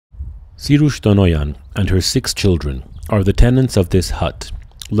Sirush Tonoyan and her 6 children are the tenants of this hut,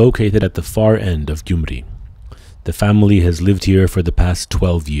 located at the far end of Gyumri. The family has lived here for the past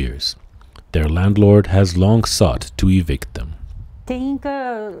 12 years. Their landlord has long sought to evict them.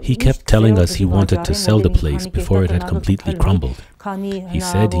 He kept telling us he wanted to sell the place before it had completely crumbled. He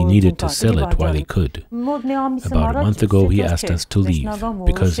said he needed to sell it while he could. About a month ago he asked us to leave,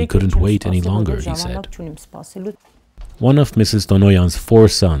 because he couldn't wait any longer, he said. One of Mrs. Tonoyan's 4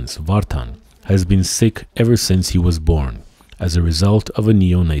 sons, Vartan, has been sick ever since he was born, as a result of a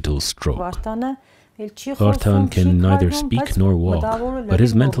neonatal stroke. Vartan can neither speak nor walk, but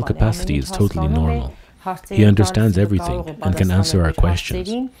his mental capacity is totally normal. He understands everything and can answer our questions.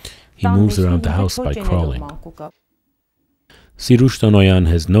 He moves around the house by crawling. Sirush Tonoyan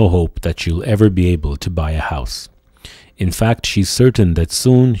has no hope that she'll ever be able to buy a house. In fact, she's certain that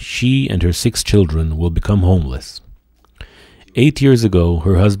soon she and her 6 children will become homeless. 8 years ago,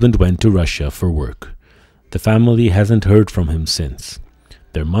 her husband went to Russia for work. The family hasn't heard from him since.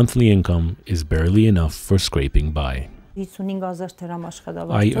 Their monthly income is barely enough for scraping by. I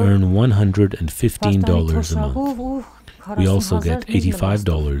earn $115 a month. We also get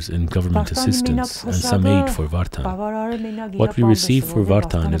 $85 in government assistance and some aid for Vartan. What we receive for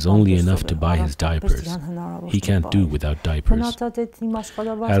Vartan is only enough to buy his diapers. He can't do without diapers.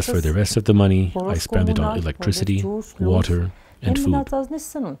 As for the rest of the money, I spend it on electricity, water, and food.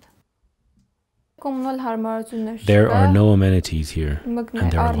 There are no amenities here,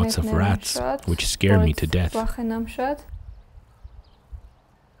 and there are lots of rats, which scare me to death.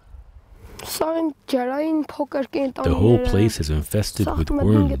 The whole place is infested with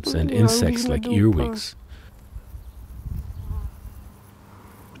worms and insects like earwigs.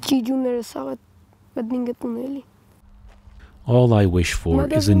 All I wish for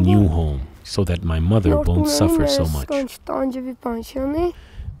is a new home, so that my mother won't suffer so much.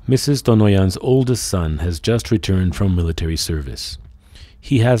 Mrs. Tonoyan's oldest son has just returned from military service.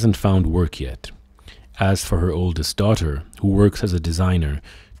 He hasn't found work yet. As for her oldest daughter, who works as a designer,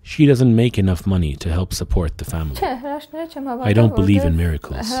 she doesn't make enough money to help support the family. I don't believe in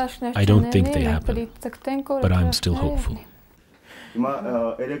miracles. I don't think they happen. But I'm still hopeful.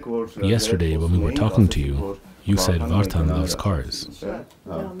 Yesterday, when we were talking to you, you said Vartan loves cars.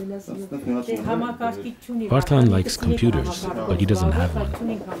 Vartan likes computers, but he doesn't have one.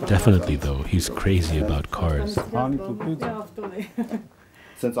 Definitely, though, he's crazy about cars.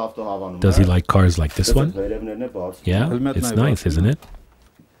 Does he like cars like this one? Yeah, it's nice, isn't it?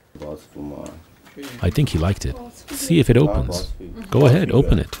 I think he liked it. See if it opens. Go ahead,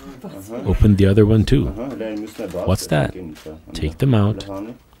 open it. Open the other one too. What's that? Take them out.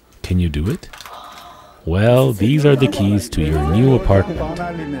 Can you do it? Well, these are the keys to your new apartment.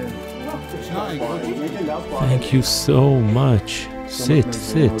 Thank you so much. Sit,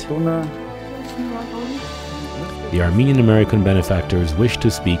 sit. The Armenian American benefactors wish to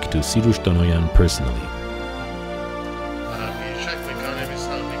speak to Sirush Tonoyan personally.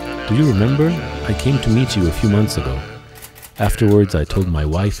 Do you remember? I came to meet you a few months ago. Afterwards, I told my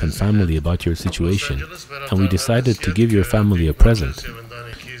wife and family about your situation, and we decided to give your family a present.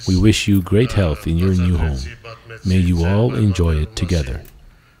 We wish you great health in your new home. May you all enjoy it together.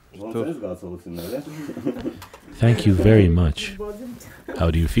 Thank you very much. How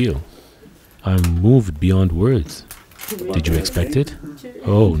do you feel? I'm moved beyond words. Did you expect it?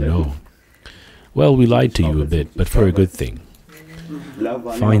 Oh, no. Well, we lied to you a bit, but for a good thing.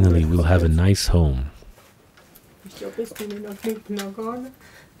 Finally, we'll have a nice home.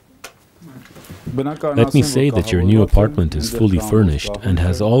 Let me say that your new apartment is fully furnished and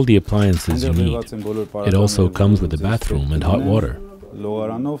has all the appliances you need. It also comes with a bathroom and hot water.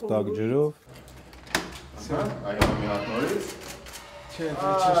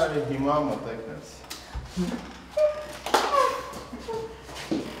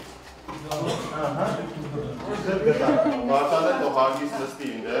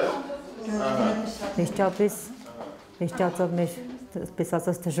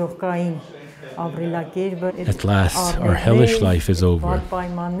 At last, our hellish life is over.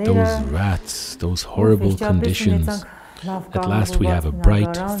 Those rats, those horrible conditions. At last we have a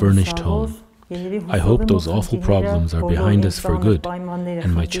bright, furnished home. I hope those awful problems are behind us for good,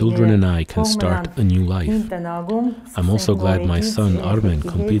 and my children and I can start a new life. I'm also glad my son Armen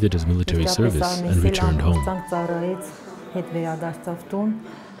completed his military service and returned home.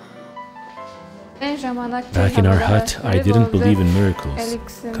 Back in our hut, I didn't believe in miracles,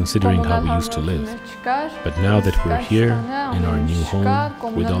 considering how we used to live. But now that we're here, in our new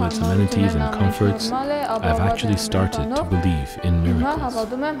home, with all its amenities and comforts, I've actually started to believe in miracles.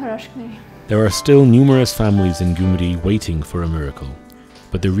 There are still numerous families in Gyumri waiting for a miracle.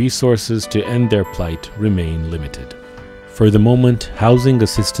 but the resources to end their plight remain limited. For the moment, housing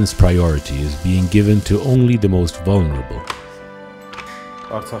assistance priority is being given to only the most vulnerable.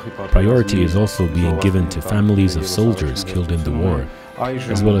 Priority is also being given to families of soldiers killed in the war,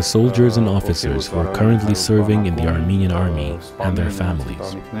 as well as soldiers and officers who are currently serving in the Armenian army and their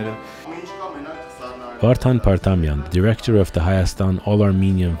families. Vartan Partamyan, the director of the Hayastan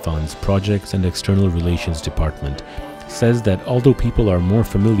All-Armenian Fund's Projects and External Relations Department, says that although people are more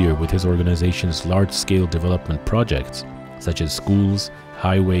familiar with his organization's large-scale development projects, such as schools,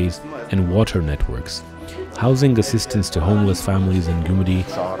 highways, and water networks, housing assistance to homeless families in Gyumri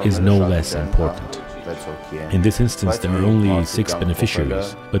is no less important. In this instance, there are only 6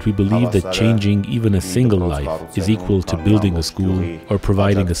 beneficiaries, but we believe that changing even a single life is equal to building a school or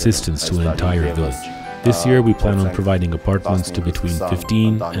providing assistance to an entire village. This year, we plan on providing apartments to between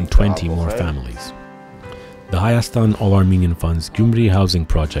 15 and 20 more families. The Hayastan All-Armenian Fund's Gyumri housing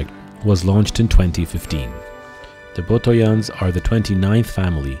project was launched in 2015. The Tonoyans are the 29th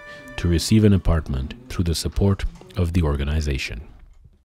family to receive an apartment through the support of the organization.